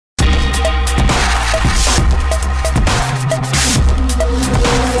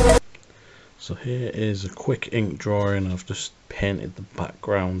So here is a quick ink drawing. I've just painted the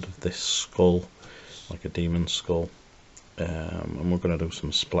background of this skull, like a demon skull, and we're going to do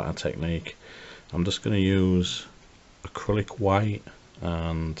some splatter technique. I'm just going to use acrylic white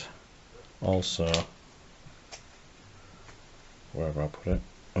and also, wherever I put it,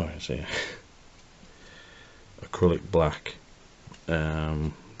 oh I see, acrylic black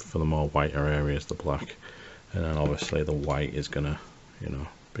for the more whiter areas, the black, and then obviously the white is going to, you know,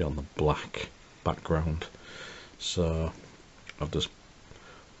 be on the black background. So I've just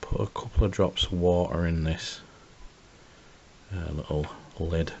put a couple of drops of water in this little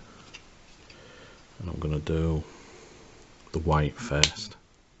lid, and I'm going to do the white first.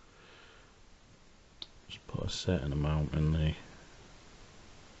 Just put a certain amount in there,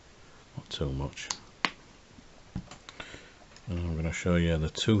 not too much. And I'm going to show you the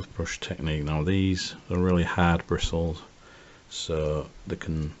toothbrush technique. Now these are really hard bristles, so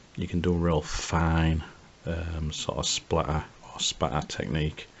you can do a real fine sort of splatter or spatter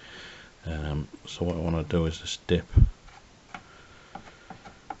technique. So what I want to do is just dip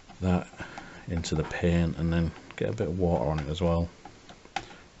that into the paint and then get a bit of water on it as well,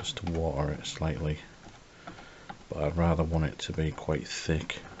 just to water it slightly, but I'd rather want it to be quite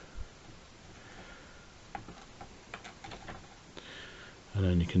thick. And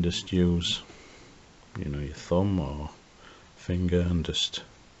then you can just use, you know, your thumb or finger and just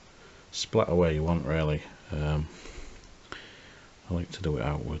splatter where you want, really. I like to do it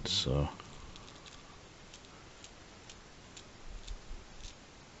outwards, so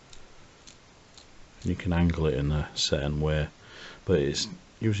you can angle it in a certain way, but it's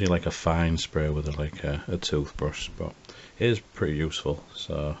usually like a fine spray with a toothbrush, but it is pretty useful.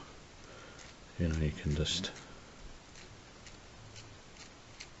 So you know, you can just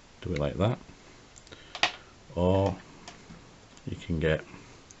do it like that, or you can get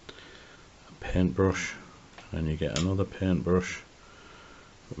a paintbrush and you get another paintbrush,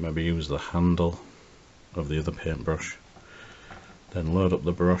 but maybe use the handle of the other paintbrush, then load up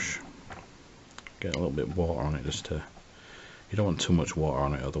the brush, get a little bit of water on it, just to, you don't want too much water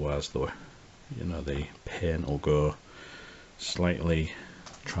on it, otherwise the paint will go slightly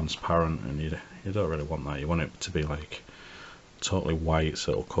transparent, and you don't really want that. You want it to be like totally white,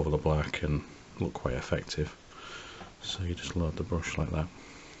 so it'll cover the black and look quite effective. So you just load the brush like that,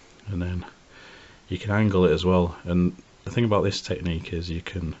 and then you can angle it as well. And the thing about this technique is you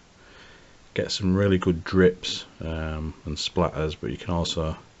can get some really good drips and splatters, but you can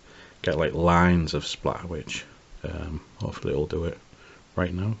also get like lines of splatter, which hopefully it'll do it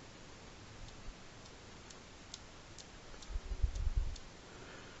right now.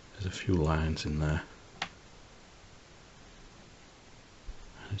 There's a few lines in there.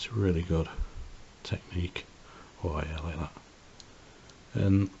 It's a really good technique. Oh yeah, I like that.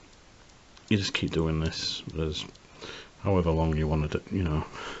 And you just keep doing this as however long you want to do, you know,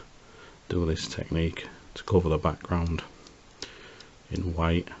 do this technique to cover the background in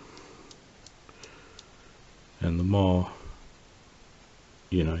white. And the more,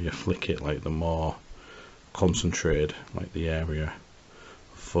 you know, you flick it, like the more concentrated like the area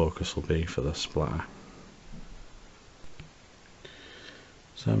of focus will be for the splatter.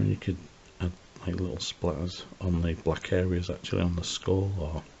 So I mean, you could add like little splatters on the black areas, actually on the skull,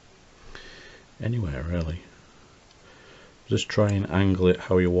 or anywhere really. Just try and angle it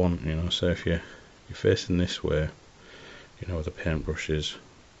how you want, you know. So if you're facing this way, you know, with the paintbrushes,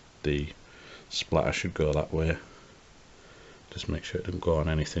 the splatter should go that way. Just make sure it doesn't go on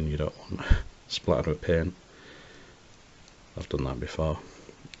anything you don't want splattered with paint. I've done that before.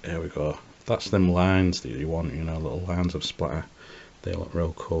 There we go. That's them lines that you want, you know, little lines of splatter. They look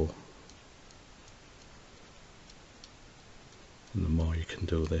real cool. And the more you can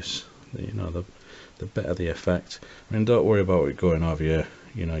do this, you know, the better the effect. I mean, don't worry about it going over your,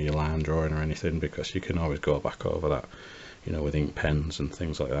 you know, your line drawing or anything, because you can always go back over that, you know, with ink pens and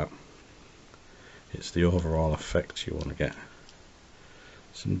things like that. It's the overall effect you want to get.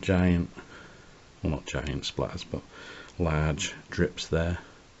 Some giant, well, not giant splatters, but large drips there.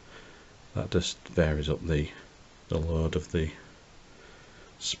 That just varies up the load of the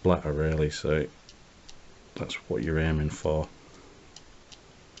splatter, really, so that's what you're aiming for.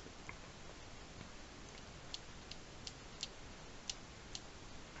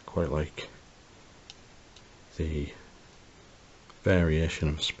 I quite like the variation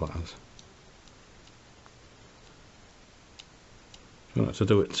of splatters. You don't have to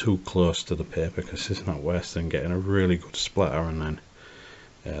do it too close to the paper, because it's not worse than getting a really good splatter and then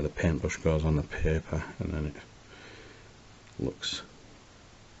the paintbrush goes on the paper and then it looks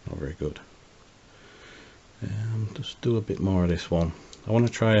not very good. Just do a bit more of this one, I want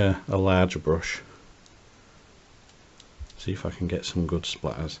to try a larger brush, see if I can get some good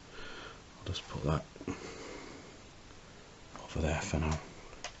splatters. I'll just put that over there for now.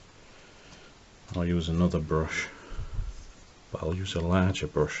 I'll use another brush, but I'll use a larger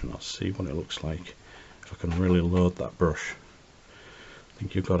brush and I'll see what it looks like if I can really load that brush. I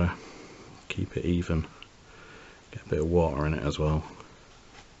think you've got to keep it even, get a bit of water in it as well.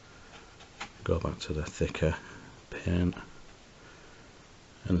 Go back to the thicker paint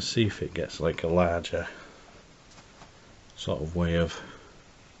and see if it gets like a larger sort of way of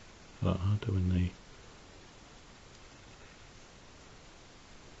doing the...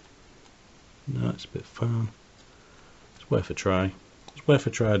 No, it's a bit fine. It's worth a try. It's worth a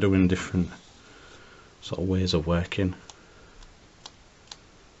try doing different sort of ways of working.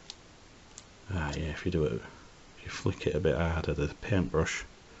 Yeah, if you do it, if you flick it a bit harder, the paintbrush,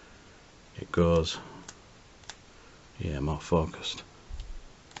 it goes, yeah, more focused.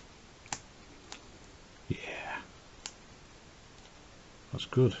 Yeah, that's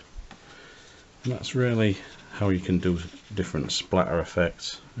good. And that's really how you can do different splatter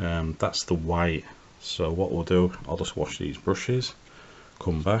effects. That's the white. So what we'll do, I'll just wash these brushes,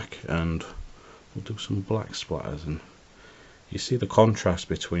 come back, and we'll do some black splatters. And you see the contrast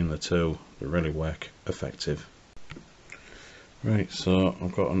between the two, they really work effective. Right, so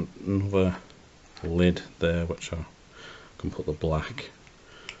I've got another lid there which I can put the black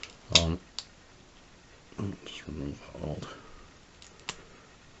on. Just remove that old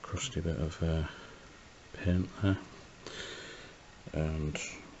crusty bit of paint there, and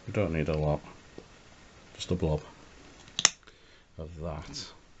we don't need a lot, just a blob of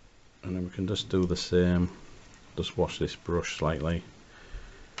that, and then we can just do the same, just wash this brush slightly.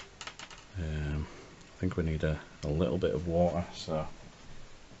 I think we need a little bit of water, so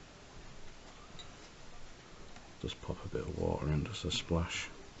just pop a bit of water in, just a splash.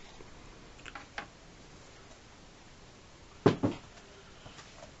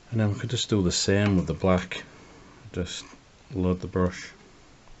 And then we could just do the same with the black, just load the brush,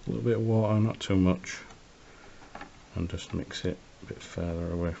 a little bit of water, not too much, and just mix it a bit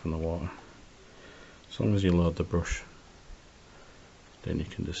further away from the water. As long as you load the brush, then you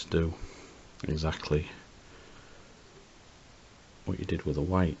can just do exactly what you did with the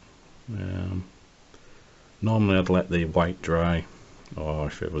white. Normally I'd let the white dry, or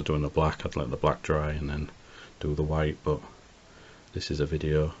if it was doing the black, I'd let the black dry and then do the white, but this is a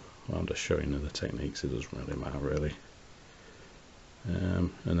video where I'm just showing you the techniques, it doesn't really matter really.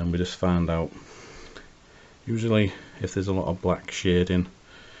 And then we just find out, usually if there's a lot of black shading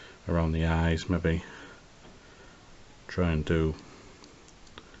around the eyes, maybe try and do,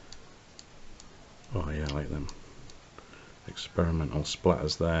 oh yeah, like them experimental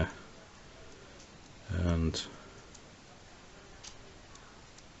splatters there, and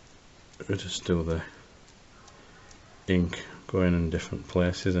we just do the ink going in different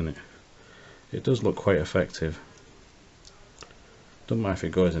places, and it does look quite effective. Doesn't matter if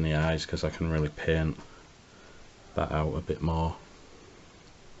it goes in the eyes, because I can really paint that out a bit more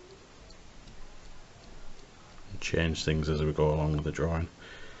and change things as we go along with the drawing.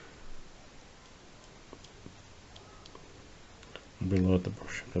 Reload the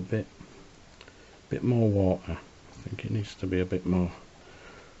brush up a bit more water. I think it needs to be a bit more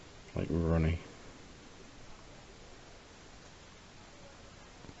like runny.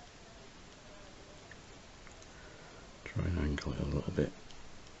 Try and angle it a little bit,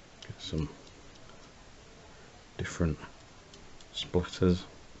 get some different splatters.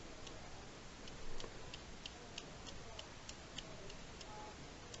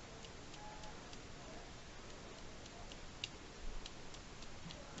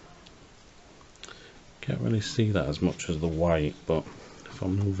 Can't really see that as much as the white, but if I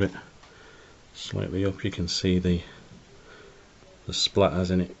move it slightly up, you can see the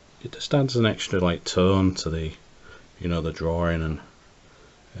splatters in it. It just adds an extra like tone to the, you know, the drawing and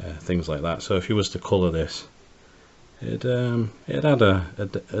things like that. So if you was to colour this, it'd add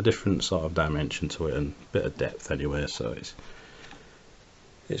a different sort of dimension to it and a bit of depth anyway. So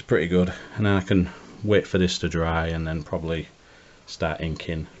it's pretty good. And then I can wait for this to dry and then probably start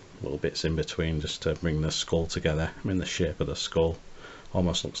inking little bits in between just to bring the skull together. I mean, the shape of the skull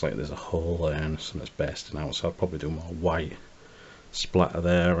almost looks like there's a hole there and something's bursting out, so I'll probably do more white splatter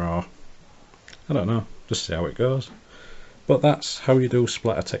there, or I don't know, just see how it goes. But that's how you do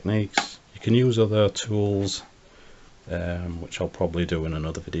splatter techniques. You can use other tools, which I'll probably do in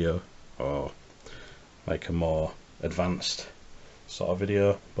another video, or like a more advanced sort of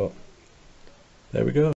video, but there we go.